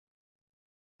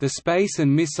The Space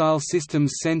and Missile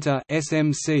Systems Center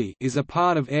 (SMC) is a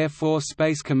part of Air Force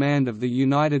Space Command of the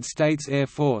United States Air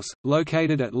Force,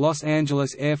 located at Los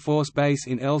Angeles Air Force Base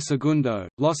in El Segundo,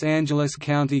 Los Angeles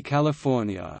County,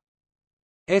 California.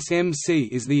 SMC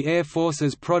is the Air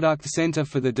Force's product center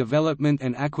for the development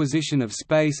and acquisition of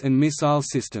space and missile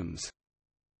systems.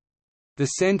 The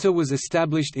center was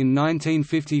established in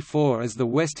 1954 as the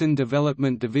Western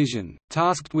Development Division,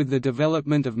 tasked with the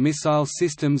development of missile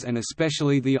systems and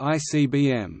especially the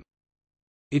ICBM.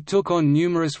 It took on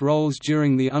numerous roles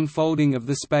during the unfolding of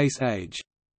the space age.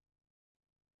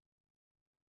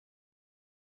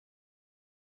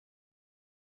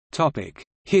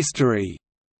 History.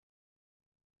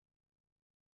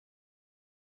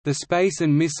 The Space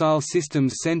and Missile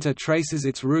Systems Center traces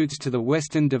its roots to the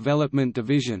Western Development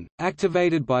Division,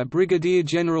 activated by Brigadier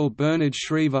General Bernard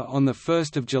Schriever on 1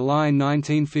 July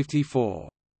 1954.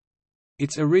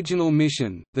 Its original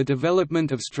mission, the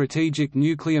development of strategic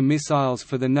nuclear missiles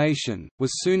for the nation,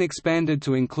 was soon expanded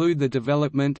to include the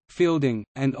development, fielding,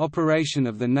 and operation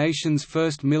of the nation's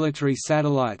first military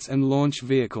satellites and launch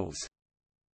vehicles.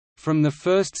 From the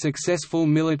first successful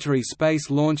military space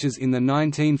launches in the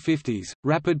 1950s,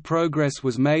 rapid progress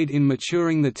was made in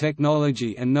maturing the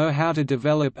technology and know-how to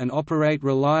develop and operate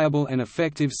reliable and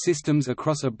effective systems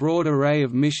across a broad array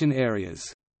of mission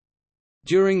areas.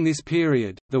 During this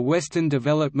period, the Western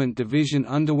Development Division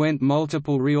underwent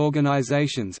multiple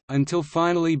reorganizations, until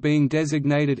finally being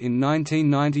designated in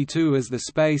 1992 as the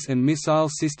Space and Missile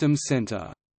Systems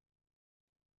Center.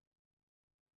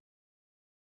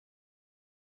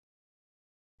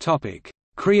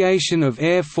 Creation of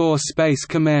Air Force Space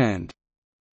Command.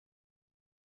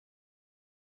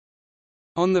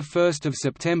 On 1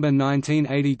 September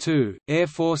 1982, Air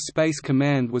Force Space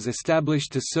Command was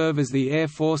established to serve as the Air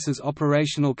Force's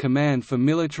operational command for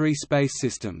military space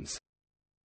systems.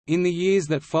 In the years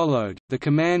that followed, the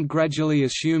command gradually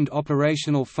assumed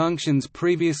operational functions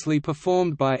previously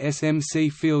performed by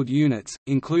SMC field units,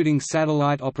 including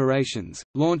satellite operations,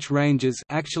 launch ranges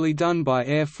actually done by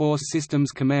Air Force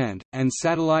Systems Command, and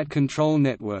satellite control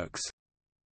networks.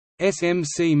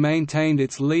 SMC maintained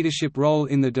its leadership role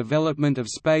in the development of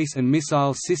space and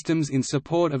missile systems in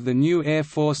support of the new Air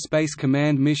Force Space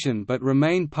Command mission but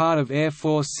remained part of Air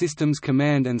Force Systems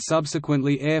Command and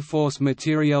subsequently Air Force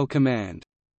Materiel Command.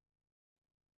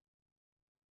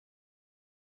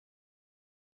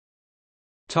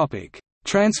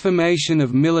 Transformation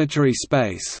of military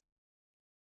space.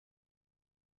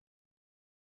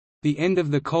 The end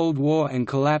of the Cold War and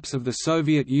collapse of the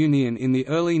Soviet Union in the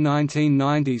early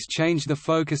 1990s changed the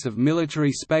focus of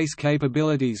military space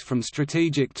capabilities from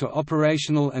strategic to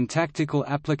operational and tactical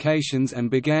applications and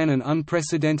began an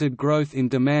unprecedented growth in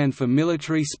demand for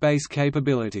military space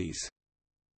capabilities.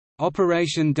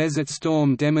 Operation Desert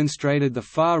Storm demonstrated the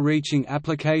far-reaching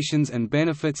applications and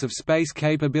benefits of space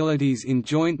capabilities in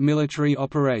joint military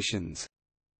operations.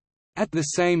 At the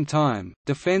same time,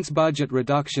 defense budget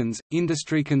reductions,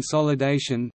 industry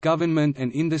consolidation, government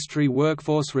and industry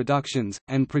workforce reductions,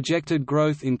 and projected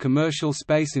growth in commercial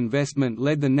space investment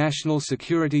led the national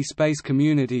security space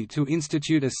community to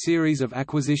institute a series of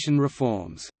acquisition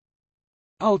reforms.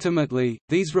 Ultimately,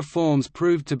 these reforms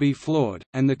proved to be flawed,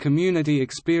 and the community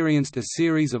experienced a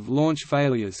series of launch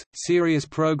failures, serious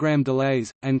program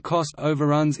delays, and cost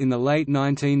overruns in the late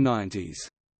 1990s.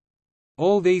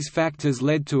 All these factors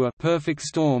led to a perfect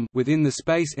storm within the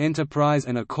space enterprise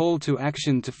and a call to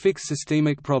action to fix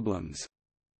systemic problems.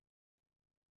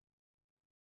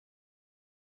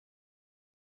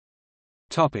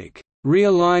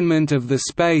 Realignment of the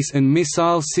Space and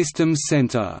Missile Systems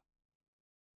Center.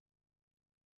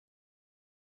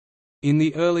 In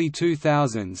the early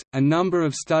 2000s, a number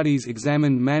of studies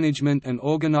examined management and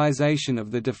organization of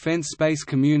the defense space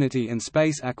community and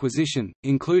space acquisition,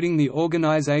 including the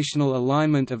organizational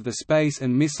alignment of the Space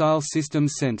and Missile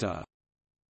Systems Center.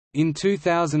 In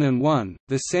 2001,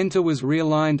 the center was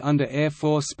realigned under Air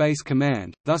Force Space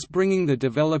Command, thus bringing the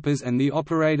developers and the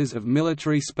operators of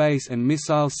military space and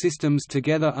missile systems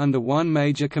together under one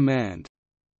major command.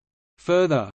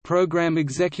 Further, Program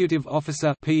Executive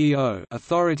Officer (PEO)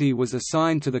 authority was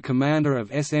assigned to the commander of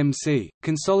SMC,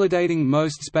 consolidating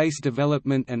most space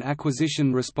development and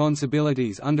acquisition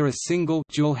responsibilities under a single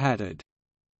dual-hatted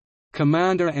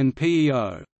commander and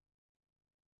PEO.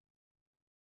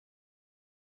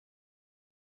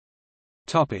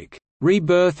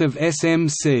 Rebirth of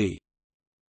SMC.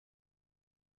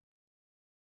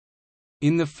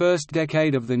 In the first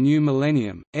decade of the new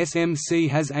millennium, SMC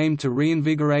has aimed to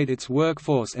reinvigorate its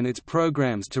workforce and its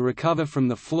programs to recover from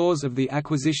the flaws of the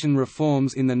acquisition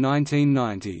reforms in the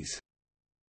 1990s.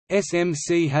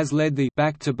 SMC has led the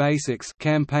Back to Basics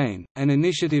campaign, an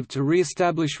initiative to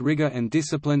re-establish rigor and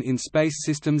discipline in space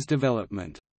systems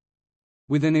development.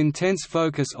 With an intense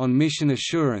focus on mission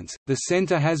assurance, the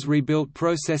center has rebuilt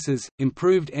processes,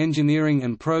 improved engineering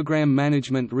and program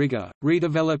management rigor,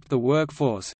 redeveloped the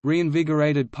workforce,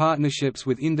 reinvigorated partnerships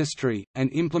with industry,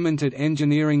 and implemented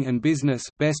engineering and business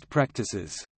best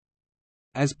practices.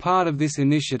 As part of this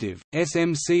initiative,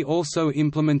 SMC also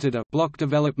implemented a block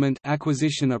development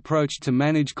acquisition approach to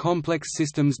manage complex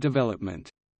systems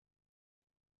development.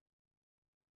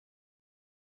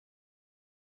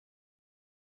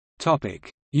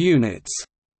 Topic: Units.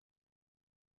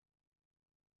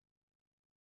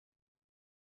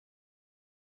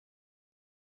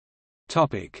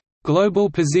 Topic: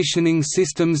 Global Positioning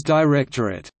Systems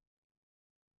Directorate.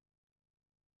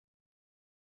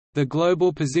 The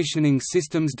Global Positioning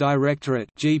Systems Directorate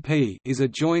 (GP) is a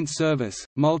joint service,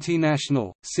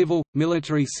 multinational, civil,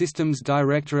 military systems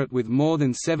directorate with more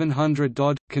than 700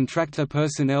 DoD contractor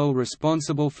personnel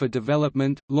responsible for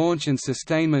development, launch and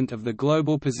sustainment of the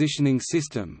Global Positioning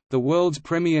System, the world's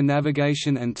premier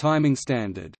navigation and timing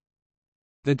standard.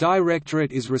 The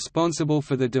Directorate is responsible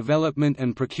for the development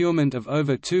and procurement of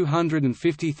over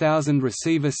 250,000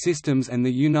 receiver systems and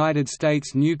the United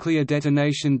States Nuclear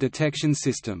Detonation Detection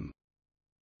System.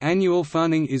 Annual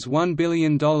funding is $1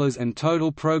 billion and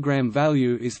total program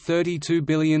value is $32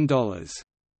 billion.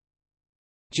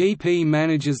 GP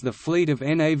manages the fleet of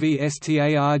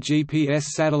NAVSTAR GPS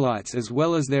satellites as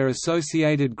well as their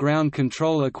associated ground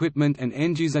control equipment and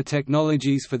end-user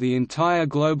technologies for the entire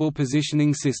Global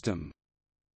Positioning System.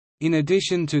 In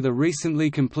addition to the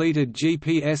recently completed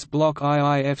GPS Block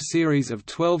IIF series of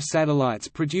 12 satellites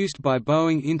produced by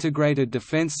Boeing Integrated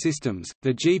Defense Systems,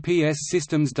 the GPS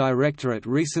Systems Directorate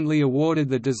recently awarded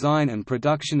the design and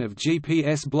production of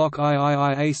GPS Block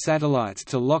IIIA satellites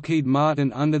to Lockheed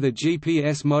Martin under the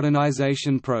GPS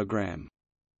Modernization Program.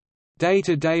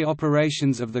 Day-to-day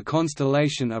operations of the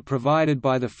constellation are provided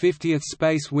by the 50th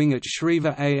Space Wing at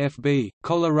Schriever AFB,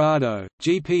 Colorado.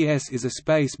 GPS is a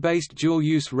space-based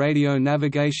dual-use radio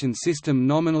navigation system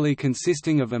nominally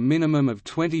consisting of a minimum of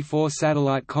 24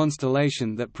 satellite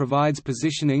constellation that provides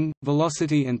positioning,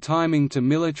 velocity and timing to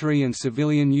military and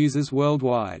civilian users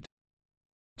worldwide.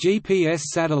 GPS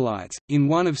satellites, in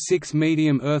one of 6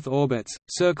 medium Earth orbits,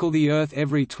 circle the Earth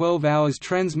every 12 hours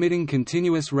transmitting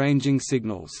continuous ranging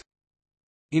signals.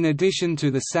 In addition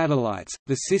to the satellites,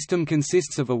 the system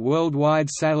consists of a worldwide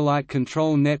satellite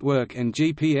control network and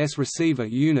GPS receiver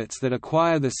units that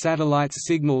acquire the satellite's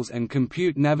signals and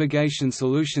compute navigation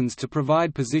solutions to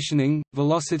provide positioning,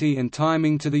 velocity and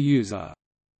timing to the user.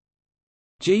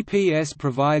 GPS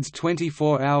provides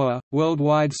 24-hour,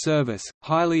 worldwide service,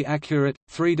 highly accurate,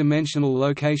 three-dimensional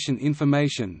location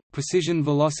information, precision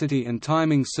velocity and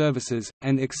timing services,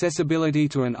 and accessibility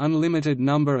to an unlimited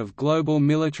number of global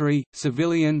military,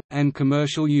 civilian, and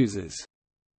commercial users.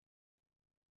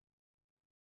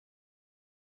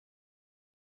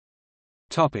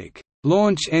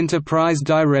 Launch Enterprise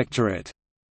Directorate.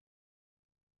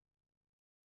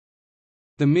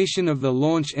 The mission of the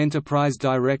Launch Enterprise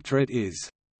Directorate is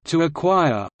to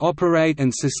acquire, operate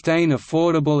and sustain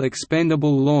affordable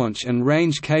expendable launch and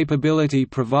range capability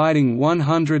providing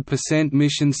 100%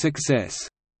 mission success.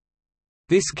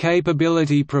 This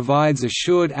capability provides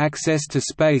assured access to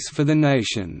space for the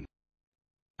nation.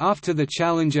 After the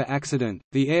Challenger accident,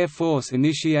 the Air Force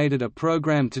initiated a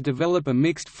program to develop a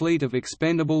mixed fleet of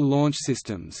expendable launch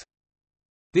systems.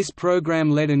 This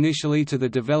program led initially to the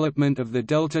development of the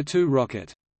Delta II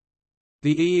rocket.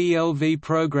 The EELV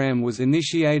program was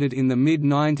initiated in the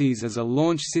mid-90s as a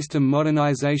launch system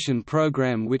modernization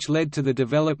program which led to the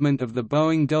development of the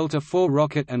Boeing Delta IV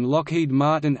rocket and Lockheed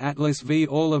Martin Atlas V.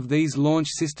 All of these launch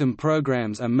system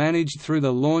programs are managed through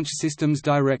the Launch Systems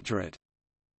Directorate.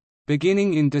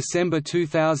 Beginning in December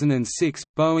 2006,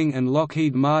 Boeing and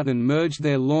Lockheed Martin merged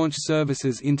their launch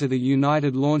services into the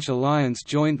United Launch Alliance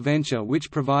joint venture which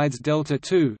provides Delta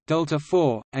II, Delta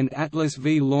IV, and Atlas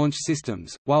V launch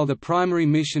systems. While the primary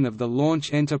mission of the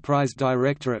Launch Enterprise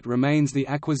Directorate remains the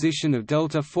acquisition of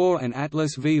Delta IV and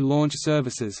Atlas V launch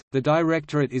services, the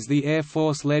Directorate is the Air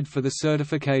Force led for the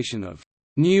certification of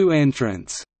new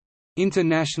entrants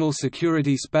international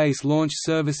security space launch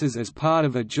services as part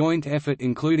of a joint effort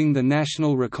including the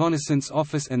National Reconnaissance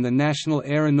Office and the National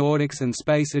Aeronautics and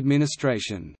Space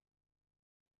Administration.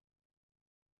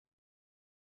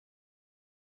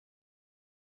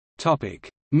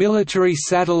 Military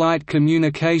Satellite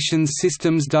Communications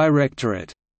Systems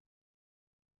Directorate.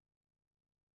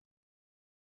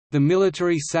 The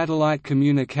Military Satellite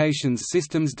Communications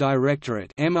Systems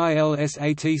Directorate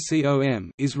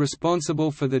is responsible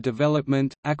for the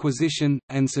development, acquisition,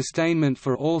 and sustainment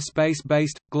for all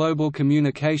space-based, global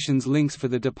communications links for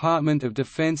the Department of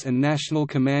Defense and National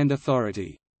Command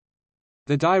Authority.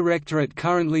 The Directorate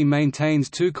currently maintains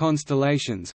two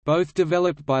constellations, both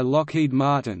developed by Lockheed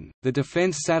Martin, the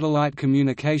Defense Satellite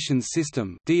Communications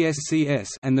System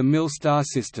and the MIL-STAR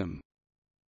system.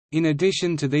 In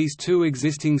addition to these two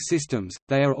existing systems,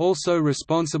 they are also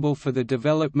responsible for the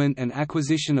development and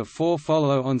acquisition of 4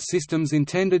 follow-on systems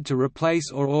intended to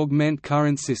replace or augment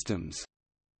current systems.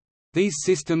 These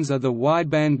systems are the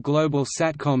Wideband Global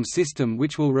Satcom system,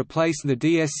 which will replace the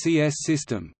DSCS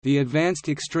system, the Advanced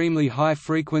Extremely High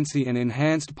Frequency and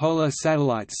Enhanced Polar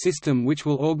Satellite system, which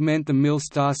will augment the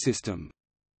MIL-STAR system.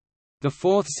 The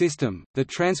fourth system, the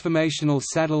Transformational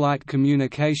Satellite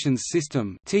Communications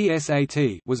System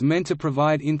 (TSAT), was meant to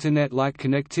provide Internet-like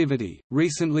connectivity.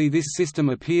 Recently, this system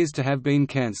appears to have been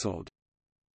cancelled.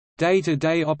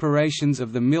 Day-to-day operations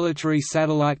of the military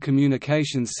satellite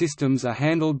communications systems are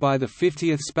handled by the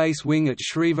 50th Space Wing at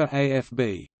Schriever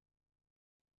AFB.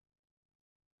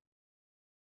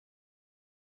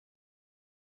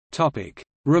 Topic: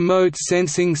 Remote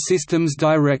Sensing Systems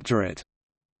Directorate.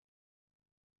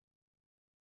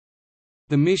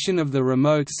 The mission of the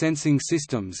Remote Sensing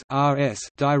Systems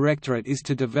Directorate is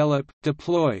to develop,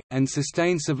 deploy, and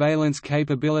sustain surveillance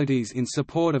capabilities in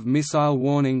support of missile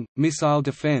warning, missile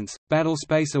defense,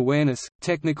 battlespace awareness,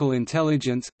 technical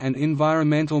intelligence, and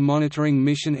environmental monitoring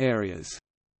mission areas.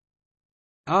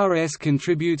 RS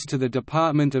contributes to the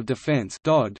Department of Defense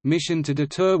mission to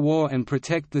deter war and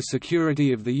protect the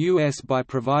security of the U.S. by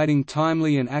providing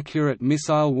timely and accurate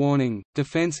missile warning,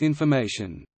 defense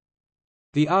information.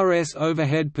 The RS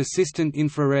Overhead Persistent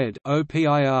Infrared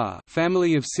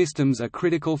family of systems are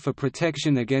critical for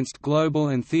protection against global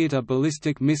and theater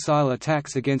ballistic missile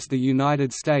attacks against the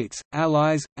United States,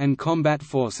 allies, and combat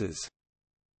forces.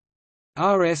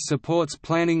 RS supports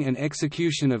planning and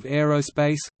execution of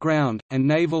aerospace, ground, and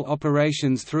naval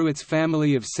operations through its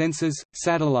family of sensors,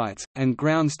 satellites, and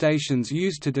ground stations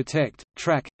used to detect,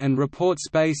 track, and report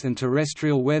space and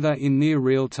terrestrial weather in near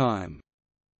real time.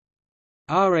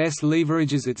 RS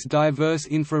leverages its diverse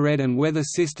infrared and weather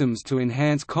systems to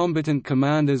enhance combatant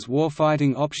commanders'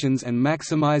 warfighting options and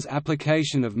maximize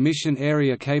application of mission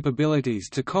area capabilities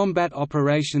to combat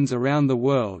operations around the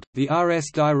world. The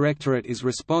RS Directorate is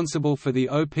responsible for the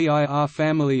OPIR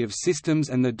family of systems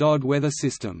and the DOD weather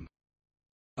system.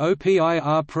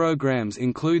 OPIR programs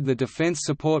include the Defense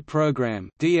Support Program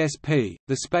 (DSP),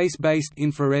 the Space-Based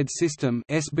Infrared System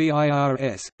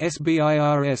 (SBIRS),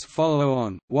 SBIRS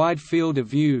Follow-on, Wide Field of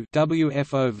View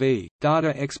 (WFOV),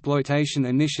 Data Exploitation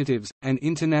Initiatives, and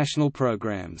international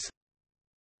programs.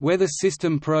 Weather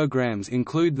system programs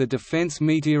include the Defense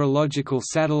Meteorological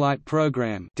Satellite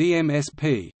Program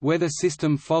 (DMSP), Weather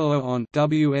System Follow-on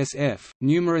 (WSF),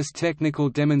 numerous technical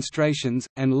demonstrations,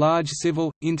 and large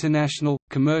civil, international,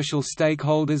 commercial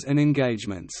stakeholders and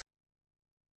engagements.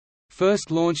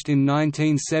 First launched in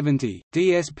 1970,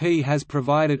 DSP has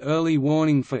provided early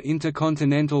warning for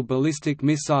intercontinental ballistic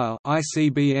missile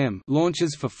 (ICBM)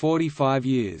 launches for 45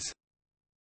 years.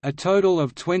 A total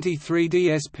of 23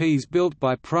 DSPs built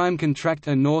by prime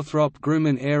contractor Northrop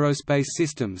Grumman Aerospace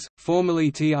Systems,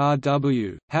 formerly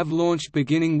TRW, have launched,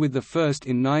 beginning with the first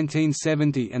in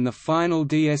 1970 and the final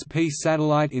DSP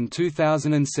satellite in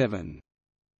 2007.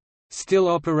 Still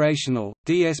operational,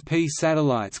 DSP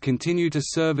satellites continue to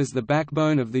serve as the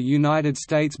backbone of the United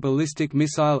States ballistic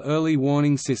missile early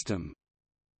warning system.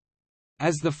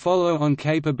 As the follow-on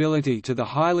capability to the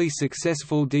highly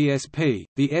successful DSP,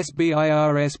 the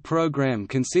SBIRS program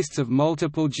consists of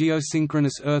multiple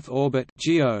geosynchronous Earth orbit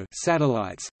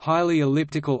satellites, highly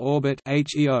elliptical orbit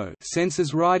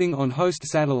sensors riding on host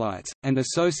satellites, and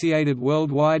associated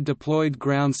worldwide deployed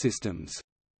ground systems.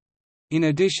 In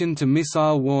addition to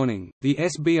missile warning, the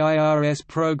SBIRS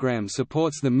program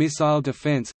supports the missile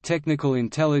defense, technical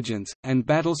intelligence, and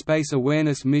battlespace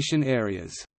awareness mission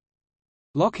areas.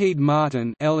 Lockheed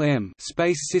Martin (LM)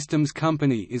 Space Systems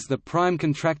Company is the prime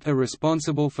contractor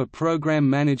responsible for program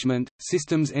management,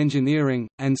 systems engineering,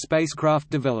 and spacecraft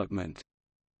development.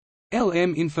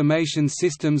 LM Information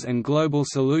Systems and Global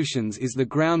Solutions is the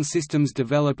ground systems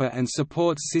developer and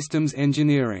supports systems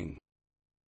engineering.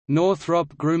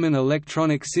 Northrop Grumman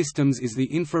Electronic Systems is the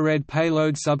infrared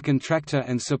payload subcontractor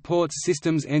and supports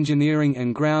systems engineering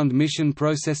and ground mission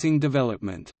processing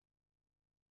development.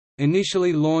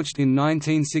 Initially launched in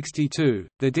 1962,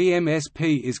 the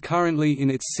DMSP is currently in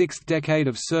its sixth decade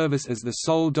of service as the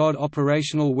sole DOD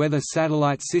operational weather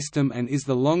satellite system and is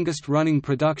the longest-running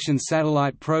production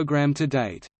satellite program to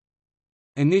date.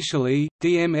 Initially,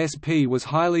 DMSP was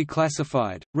highly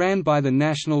classified, ran by the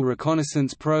National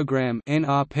Reconnaissance Program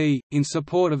 (NRP) in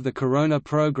support of the Corona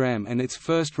program and its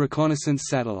first reconnaissance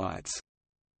satellites.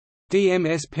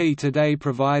 DMSP today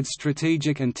provides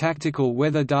strategic and tactical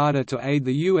weather data to aid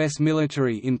the U.S.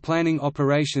 military in planning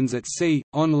operations at sea,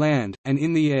 on land, and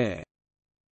in the air.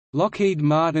 Lockheed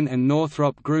Martin and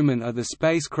Northrop Grumman are the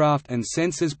spacecraft and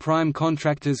sensors prime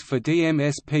contractors for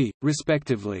DMSP,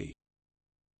 respectively.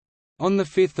 On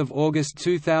 5 August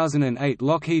 2008,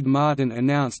 Lockheed Martin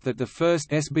announced that the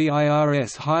first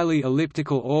SBIRS Highly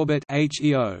Elliptical Orbit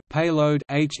payload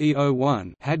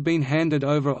HEO-1 had been handed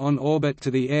over on orbit to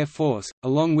the Air Force,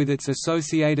 along with its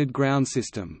associated ground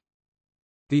system.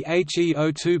 The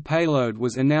HEO-2 payload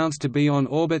was announced to be on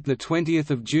orbit 20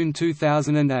 June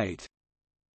 2008.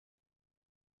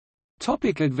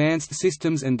 Advanced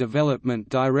Systems and Development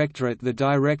Directorate. The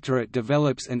Directorate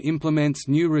develops and implements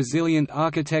new resilient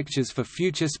architectures for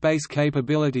future space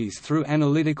capabilities through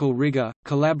analytical rigor,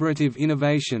 collaborative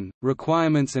innovation,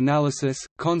 requirements analysis,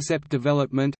 concept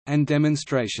development, and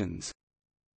demonstrations.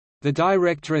 The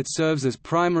Directorate serves as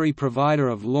primary provider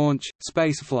of launch,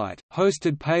 spaceflight,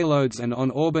 hosted payloads and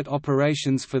on-orbit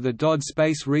operations for the DoD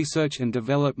space research and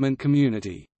development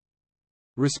community.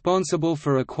 Responsible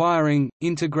for acquiring,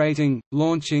 integrating,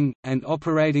 launching, and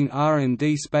operating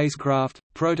R&D spacecraft,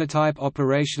 prototype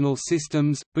operational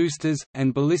systems, boosters,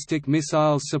 and ballistic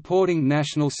missiles supporting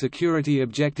national security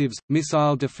objectives,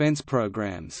 missile defense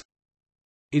programs.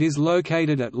 It is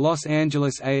located at Los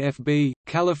Angeles AFB,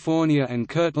 California and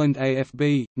Kirtland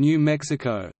AFB, New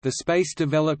Mexico. The Space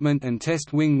Development and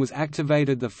Test Wing was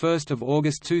activated 1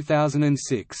 August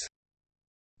 2006.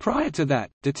 Prior to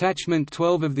that, Detachment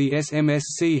 12 of the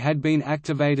SMSC had been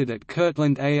activated at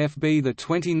Kirtland AFB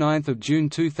 29 June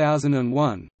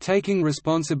 2001, taking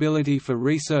responsibility for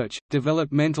research,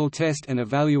 developmental test and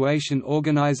evaluation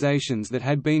organizations that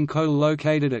had been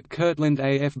co-located at Kirtland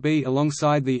AFB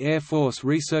alongside the Air Force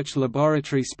Research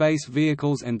Laboratory Space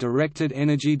Vehicles and Directed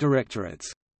Energy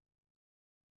Directorates.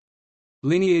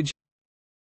 Lineage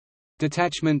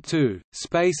Detachment 2,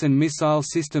 Space and Missile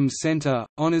Systems Center,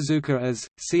 Onizuka as,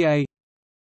 CA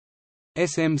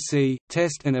SMC,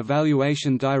 Test and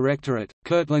Evaluation Directorate,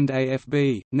 Kirtland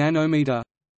AFB, Nanometer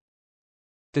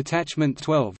Detachment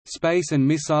 12, Space and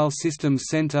Missile Systems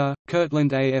Center,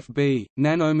 Kirtland AFB,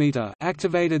 Nanometer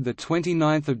activated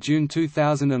 29 June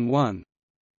 2001.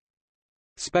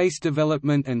 Space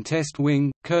Development and Test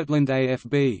Wing, Kirtland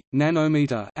AFB,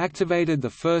 Nanometer activated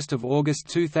 1 August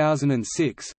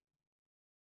 2006.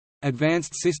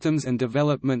 Advanced Systems and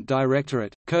Development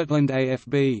Directorate, Kirtland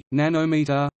AFB,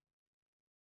 Nanometer.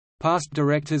 Past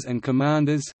Directors and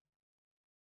Commanders: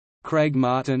 Craig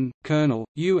Martin, Colonel,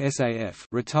 USAF,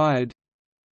 retired.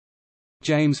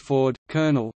 James Ford,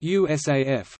 Colonel,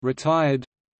 USAF, retired.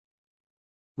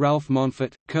 Ralph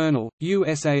Monfort, Colonel,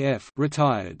 USAF,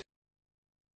 retired.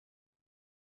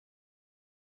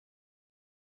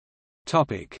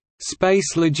 Topic: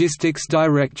 Space Logistics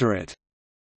Directorate.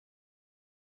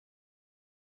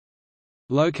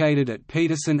 Located at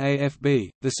Peterson AFB,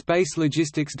 the Space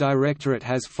Logistics Directorate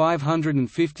has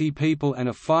 550 people and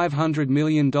a $500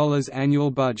 million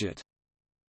annual budget.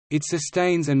 It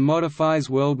sustains and modifies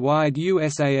worldwide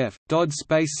USAF, DoD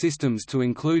space systems to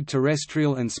include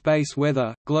terrestrial and space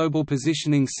weather, global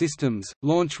positioning systems,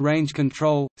 launch range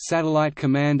control, satellite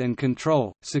command and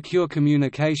control, secure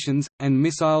communications, and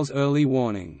missiles early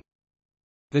warning.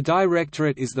 The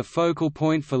Directorate is the focal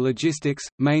point for logistics,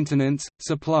 maintenance,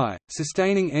 supply,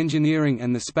 sustaining engineering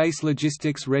and the Space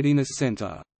Logistics Readiness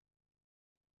Center.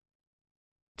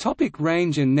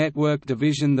 Range and Network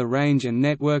Division. The Range and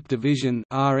Network Division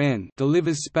 (RN)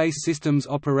 delivers space systems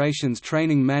operations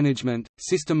training management,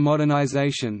 system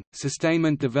modernization,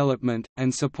 sustainment development,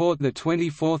 and support the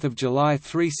 24th of July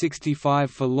 365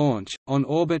 for launch,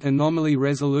 on-orbit anomaly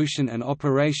resolution and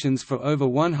operations for over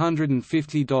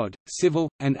 150 DoD, civil,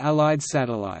 and allied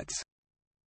satellites.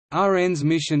 RN's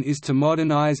mission is to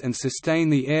modernize and sustain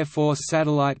the Air Force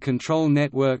Satellite Control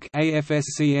Network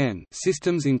 (AFSCN)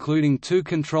 systems including 2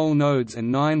 control nodes and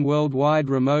 9 worldwide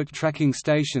remote tracking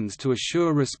stations to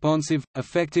assure responsive,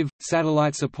 effective,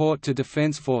 satellite support to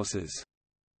defense forces.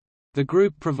 The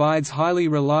group provides highly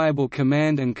reliable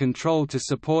command and control to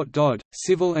support DoD,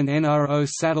 civil and NRO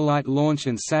satellite launch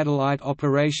and satellite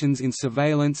operations in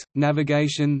surveillance,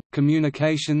 navigation,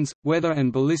 communications, weather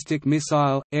and ballistic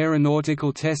missile,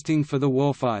 aeronautical testing for the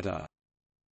warfighter.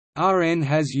 RN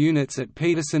has units at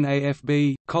Peterson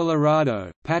AFB, Colorado,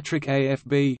 Patrick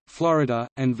AFB, Florida,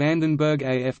 and Vandenberg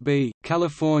AFB,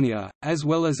 California, as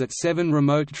well as at 7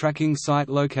 remote tracking site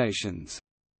locations.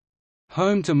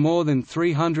 Home to more than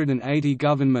 380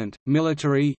 government,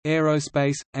 military,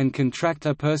 aerospace, and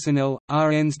contractor personnel,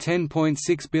 RN's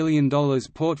 $10.6 billion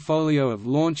portfolio of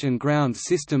launch and ground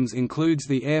systems includes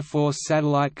the Air Force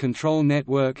Satellite Control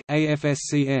Network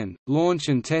 (AFSCN), Launch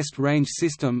and Test Range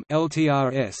System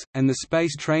 (LTRS), and the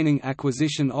Space Training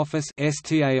Acquisition Office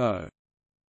 (STAO).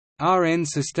 RN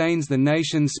sustains the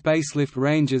nation's spacelift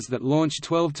ranges that launch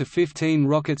 12 to 15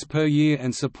 rockets per year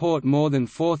and support more than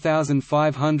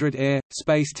 4,500 air,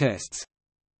 space tests.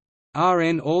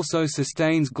 RN also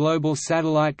sustains global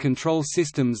satellite control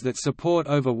systems that support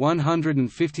over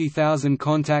 150,000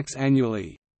 contacts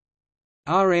annually.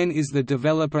 RN is the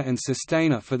developer and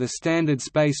sustainer for the Standard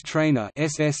Space Trainer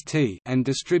 (SST) and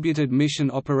Distributed Mission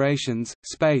Operations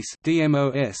 (SPACE)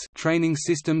 (DMOS) training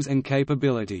systems and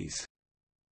capabilities.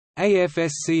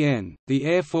 AFSCN, the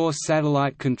Air Force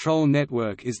Satellite Control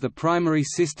Network, is the primary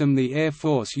system the Air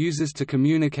Force uses to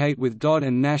communicate with DoD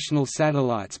and national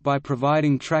satellites by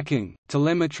providing tracking,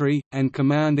 telemetry, and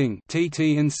commanding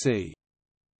 (TT&C).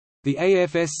 The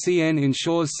AFSCN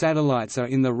ensures satellites are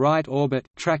in the right orbit,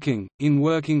 tracking, in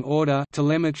working order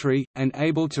telemetry, and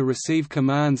able to receive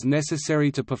commands necessary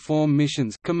to perform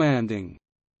missions commanding.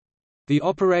 The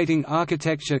operating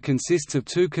architecture consists of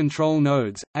 2 control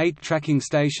nodes, 8 tracking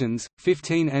stations,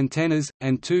 15 antennas,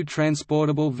 and 2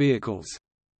 transportable vehicles.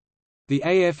 The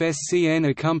AFSCN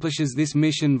accomplishes this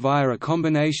mission via a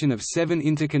combination of 7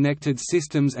 interconnected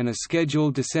systems and a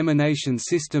scheduled dissemination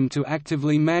system to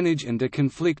actively manage and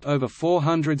deconflict over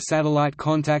 400 satellite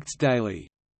contacts daily.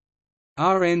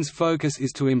 RN's focus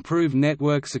is to improve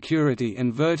network security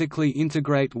and vertically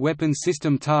integrate weapon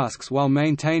system tasks while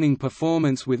maintaining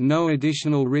performance with no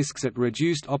additional risks at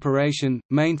reduced operation,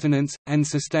 maintenance, and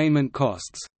sustainment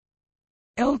costs.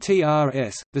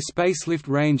 LTRS, the spacelift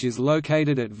range, is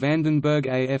located at Vandenberg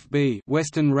AFB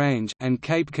Western Range and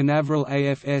Cape Canaveral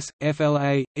AFS,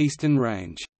 FLA, Eastern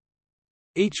Range.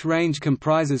 Each range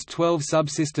comprises 12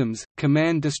 subsystems: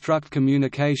 command-destruct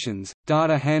communications,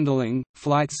 data handling,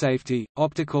 flight safety,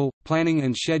 optical, planning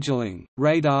and scheduling,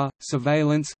 radar,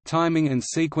 surveillance, timing and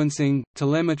sequencing,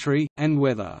 telemetry, and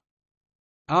weather.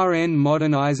 RN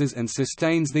modernizes and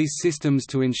sustains these systems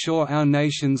to ensure our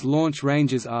nation's launch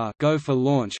ranges are go for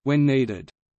launch when needed.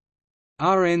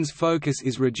 RN's focus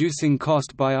is reducing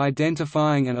cost by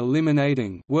identifying and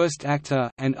eliminating worst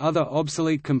actor and other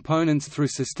obsolete components through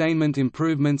sustainment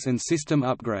improvements and system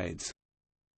upgrades.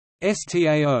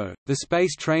 STAO, the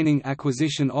Space Training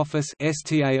Acquisition Office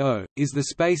 (STAO), is the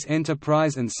space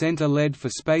enterprise and center led for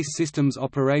space systems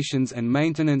operations and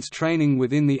maintenance training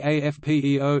within the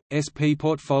AFPEO-SP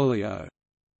portfolio.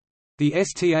 The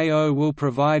STAO will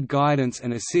provide guidance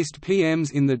and assist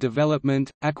PMs in the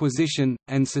development, acquisition,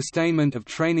 and sustainment of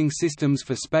training systems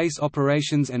for space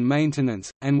operations and maintenance,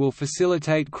 and will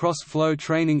facilitate cross-flow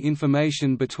training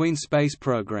information between space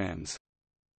programs.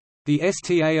 The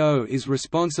STAO is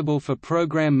responsible for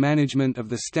program management of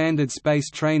the Standard Space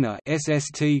Trainer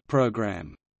 (SST)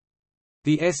 program.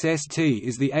 The SST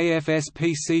is the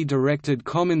AFSPC-directed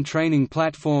common training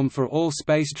platform for all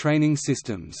space training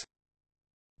systems.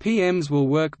 PMs will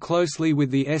work closely with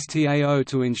the STAO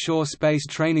to ensure space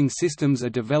training systems are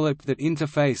developed that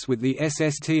interface with the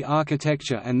SST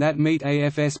architecture and that meet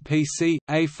AFSPC,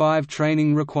 A5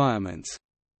 training requirements.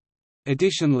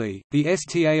 Additionally, the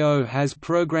STAO has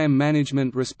program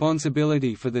management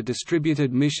responsibility for the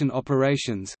Distributed Mission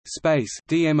Operations, Space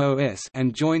 (DMOS)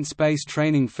 and Joint Space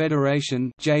Training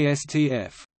Federation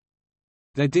 (JSTF).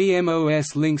 The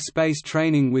DMOS links space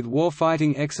training with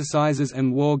warfighting exercises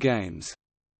and war games.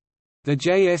 The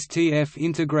JSTF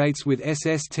integrates with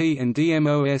SST and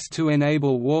DMOS to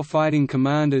enable warfighting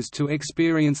commanders to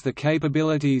experience the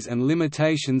capabilities and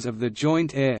limitations of the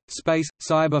joint air, space,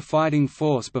 cyber fighting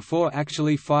force before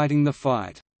actually fighting the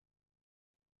fight.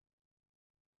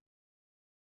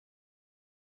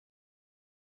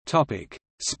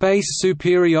 Space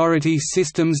Superiority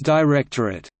Systems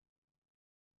Directorate.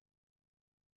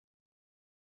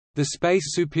 The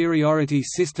Space Superiority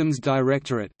Systems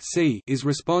Directorate is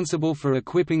responsible for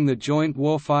equipping the joint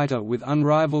warfighter with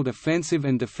unrivaled offensive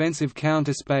and defensive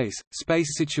counter-space,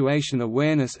 space situation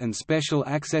awareness and special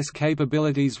access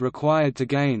capabilities required to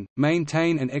gain,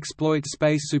 maintain and exploit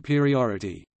space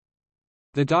superiority.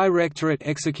 The Directorate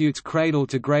executes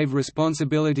cradle-to-grave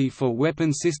responsibility for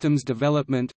weapon systems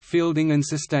development, fielding and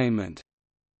sustainment.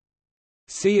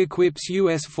 equips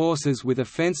U.S. forces with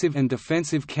offensive and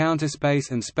defensive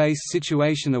counterspace and space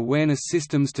situation awareness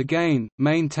systems to gain,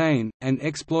 maintain, and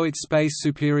exploit space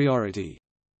superiority.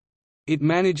 It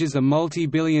manages a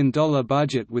multi-billion-dollar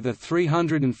budget with a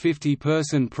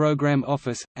 350-person program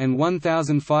office, and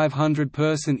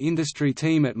 1,500-person industry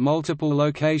team at multiple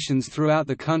locations throughout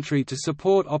the country to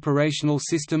support operational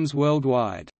systems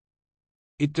worldwide.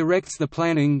 It directs the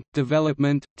planning,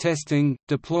 development, testing,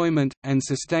 deployment, and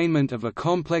sustainment of a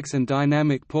complex and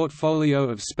dynamic portfolio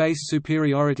of space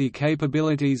superiority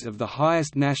capabilities of the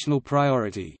highest national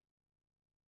priority.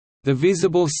 The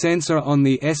visible sensor on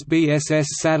the SBSS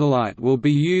satellite will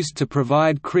be used to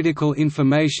provide critical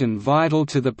information vital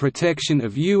to the protection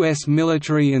of U.S.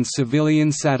 military and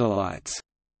civilian satellites,"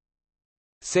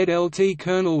 said Lt.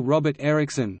 Colonel Robert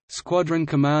Erickson, Squadron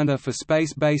Commander for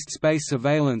Space-Based Space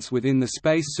Surveillance within the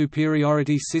Space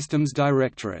Superiority Systems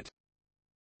Directorate.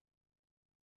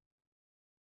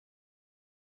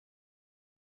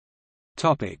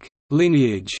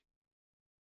 Lineage.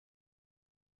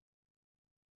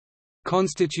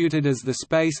 Constituted as the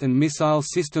Space and Missile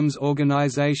Systems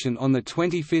Organization on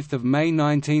 25 May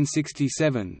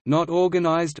 1967, not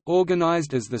organized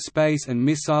as the Space and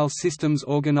Missile Systems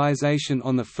Organization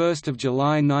on 1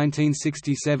 July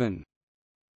 1967,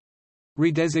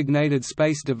 redesignated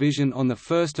Space Division on 1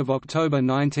 October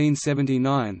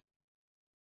 1979,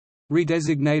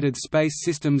 redesignated Space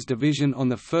Systems Division on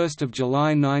 1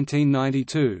 July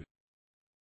 1992,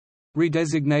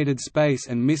 redesignated Space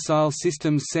and Missile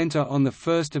Systems Center on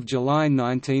 1 July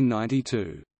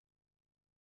 1992.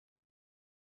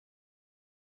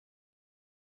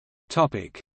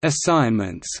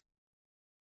 Assignments.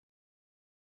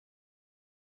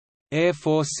 Air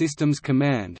Force Systems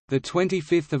Command,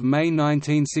 25 May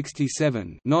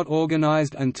 1967, not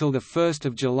organized until 1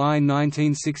 July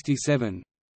 1967.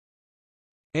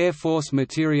 Air Force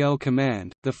Materiel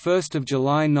Command, 1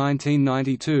 July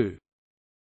 1992.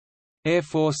 Air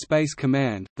Force Space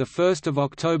Command, 1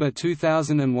 October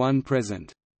 2001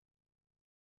 present.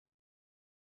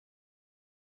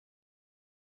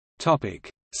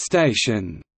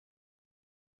 Station.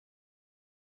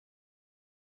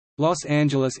 Los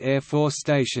Angeles Air Force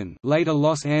Station, later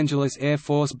Los Angeles Air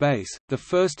Force Base,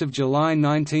 1 July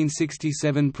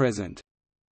 1967 present.